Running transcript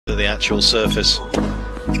to the actual surface.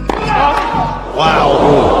 Wow.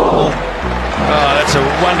 Oh, that's a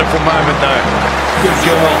wonderful moment though. Good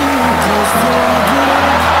goal.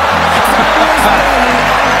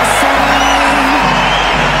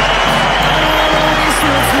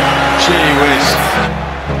 Gee whiz.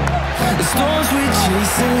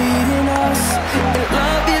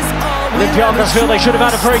 Olympiacos feel they should have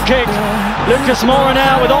had a free kick. Lucas Moura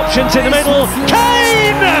now with options in the middle.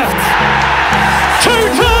 Kane! 2-2!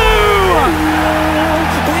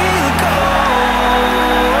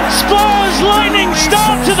 Spurs' lightning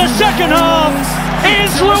start to the second half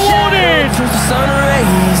is rewarded!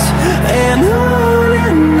 And on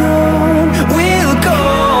we'll go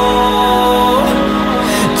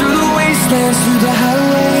through the wastelands, through the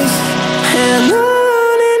highways, and on.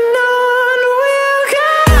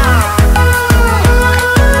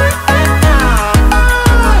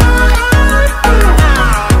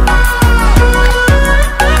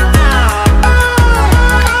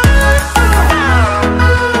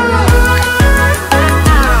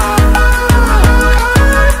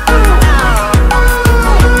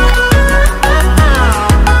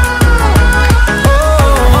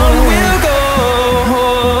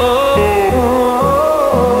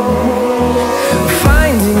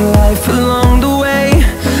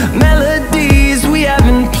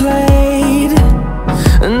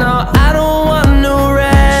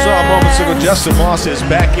 Justin Moss is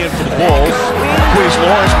back in for the Bulls. Here's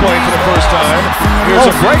Lawrence playing for the first time. Here's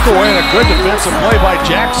a breakaway and a good defensive play by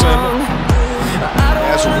Jackson.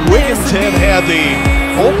 As Wigginton had the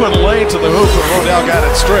open lane to the hoop, and Rodell got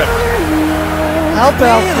it stripped. How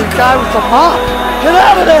about the guy with the mop? Get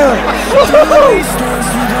out of there!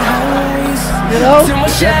 You know? Till my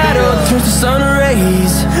shadow turns to sun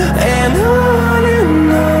rays, and on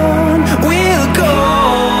we'll go.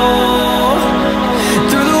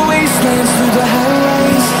 Through the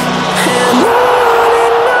highways, and on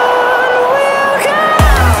we'll go.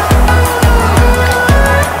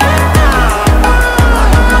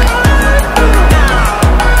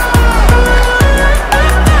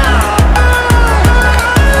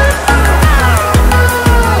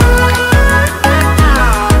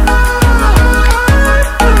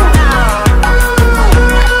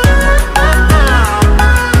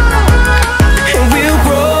 And we'll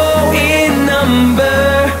grow in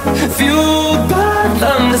number, fueled by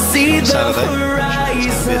them to see the Saturday. horizon.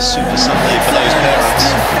 It's going to be a super Sunday for those parents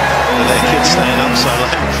with their kids staying up so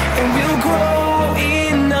late. And we'll grow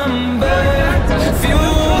in number,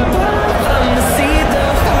 fueled by them to see the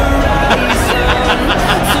horizon.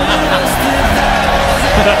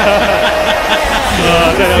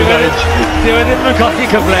 Diwedyn McCarthy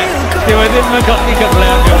cyfle. Diwedyn McCarthy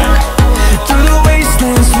cyfle. Through the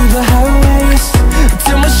wastelands, through the highways,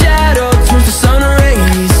 till my shadow turns to sun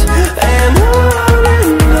rays, and on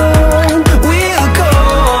we'll go.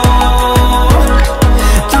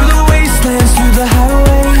 Through the wastelands, through the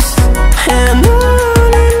highways, and on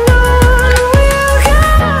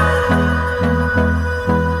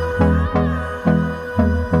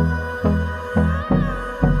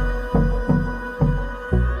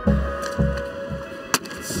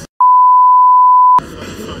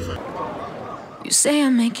You say I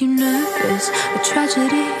make you nervous, a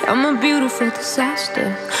tragedy, I'm a beautiful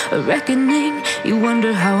disaster, a reckoning. You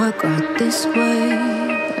wonder how I got this way.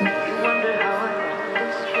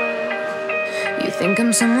 You think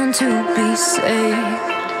I'm someone to be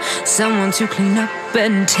saved, someone to clean up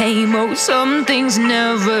and tame. Oh, some things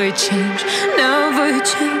never change, never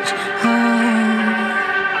change.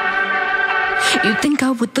 You think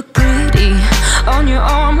I would look pretty on your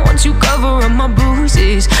arm once you cover up my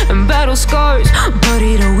bruises and battle scars, but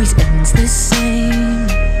it always ends the same.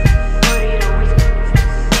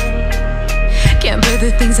 Can't bear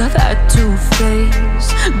the things I've had to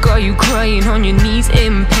face, got you crying on your knees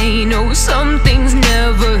in pain. Oh, some things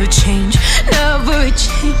never change, never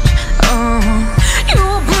change.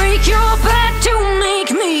 You'll break your back to make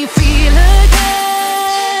me feel again.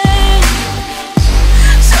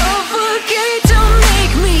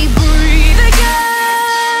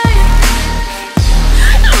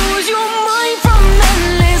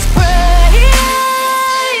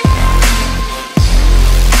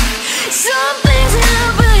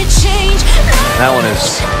 That one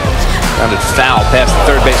is rounded foul past the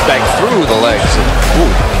third base bag through the legs. Ooh.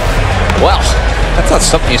 Well, that's not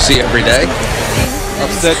something you see every day.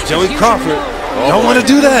 Upset Joey Crawford. Don't want to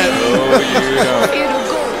do that.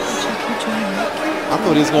 I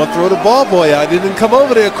thought he was going to throw the ball boy out. He didn't come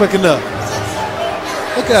over there quick enough.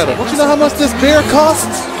 Look at him. Don't you know how much this beer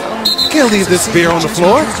costs? can't leave this beer on the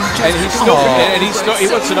floor. And he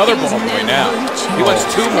wants another ball boy now. He wants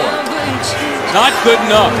 2 more. Not good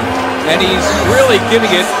enough. And he's really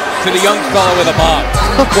giving it to the young fellow with a bob.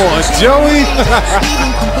 Come on, Joey.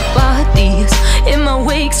 Bodies in my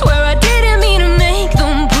wakes where I didn't mean to make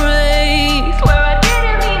them break.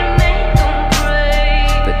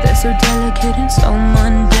 But they're so delicate and so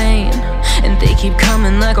mundane, and they keep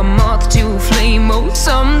coming like a moth to a flame. Oh,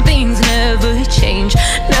 some things never change,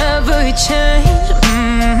 never change.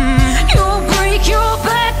 You'll break your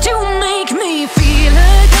back to make me feel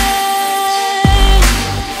again.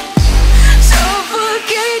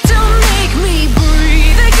 Suffocate to make me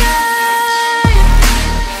breathe again.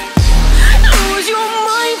 Lose your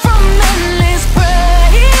mind from endless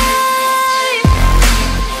pain.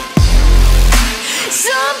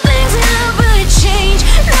 Some things never change,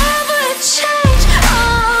 never change.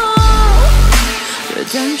 Oh,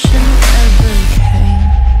 redemption never came.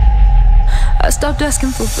 I stopped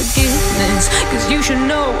asking for forgiveness, cause you should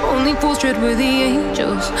know only fools tread where the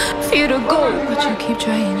angels fear to go, but you keep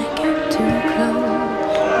trying to get too close.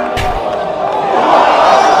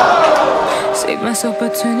 Save myself by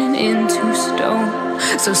turning into stone.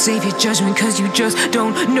 So save your judgment cause you just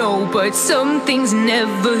don't know. But some things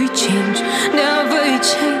never change, never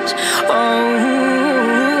change. Oh,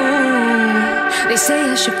 they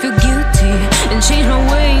say I should feel guilty and change my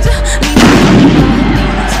ways.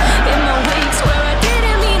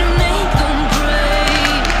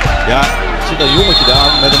 Ja, zit dat jongetje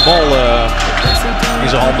daar met een bal in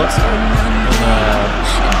zijn handen. En,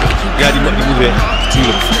 ja, die moet weg,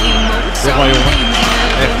 natuurlijk. Zeg maar, jongen.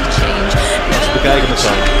 Echt. Even bekijken met z'n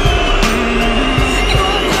allen.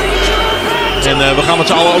 En we gaan met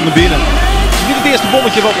z'n allen ook naar binnen. Het is niet het eerste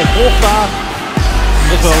bommetje wat ontploft daar.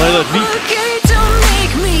 Dat is wel heel erg lief.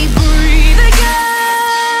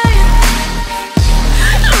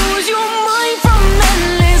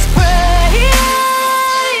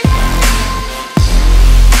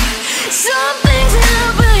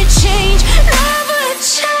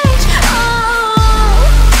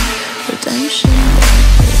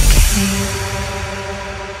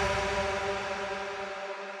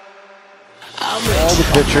 All the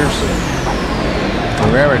pitchers.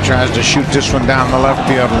 Herrera tries to shoot this one down the left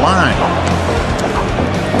field line.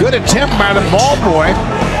 Good attempt by the ball boy.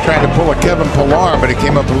 Tried to pull a Kevin Pillar, but he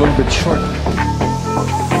came up a little bit short.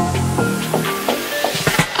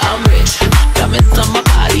 I'm rich, diamonds on my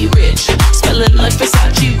body rich. Smelling like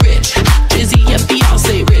Versace rich. Dizzy and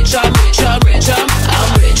Beyonce rich. I'm rich, I'm rich,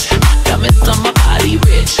 I'm rich. Diamonds on my body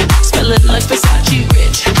rich. Smelling like Versace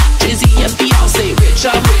rich. Dizzy and Beyonce rich.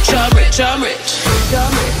 I'm rich, I'm rich, I'm rich.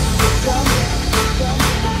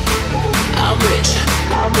 I'm rich.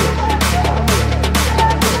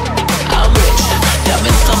 I'm rich.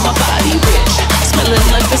 Diamonds on my body rich. Smelling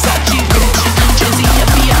like Versace rich. Dizzy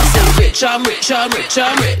and Beyonce rich. I'm rich, I'm rich,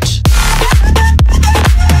 I'm rich.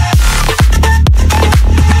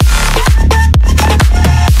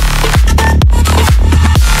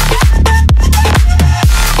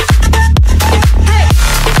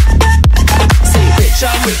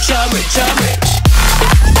 I'm rich, I'm rich, I'm rich.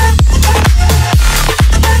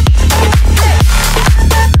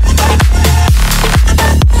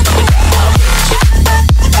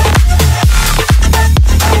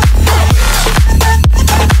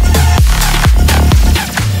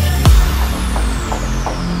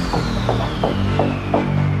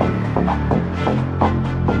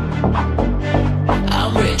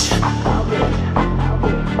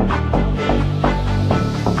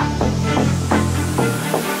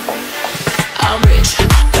 I'm rich,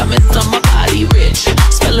 diamonds on my body rich.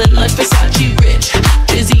 Smelling like Versace rich.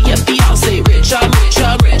 Dizzy and Beyonce rich. I'm rich,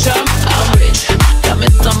 I'm rich, I'm rich.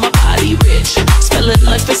 Diamonds on my body rich. Smelling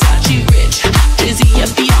like Versace rich. Dizzy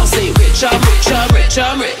and Beyonce rich. I'm rich, I'm rich,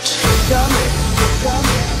 I'm rich.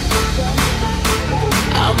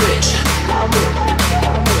 I'm rich.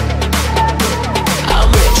 I'm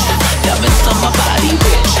rich. Diamonds on my body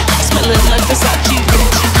rich. Smelling like Versace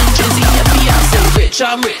rich. Dizzy and Beyonce rich.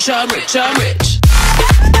 I'm rich, I'm rich, I'm rich.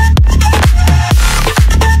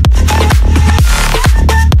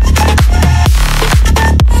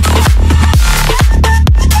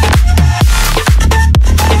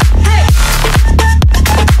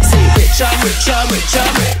 Say rich, I'm rich, I'm rich,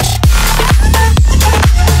 I'm rich.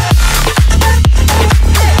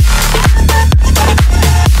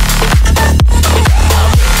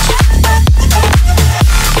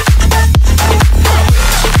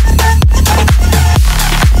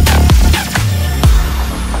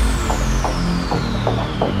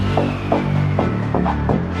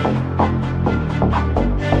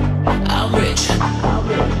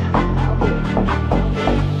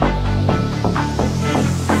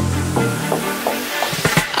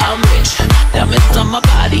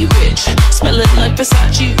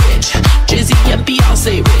 rich. Jizzy and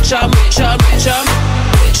Beyonce rich. I'm rich, I'm rich.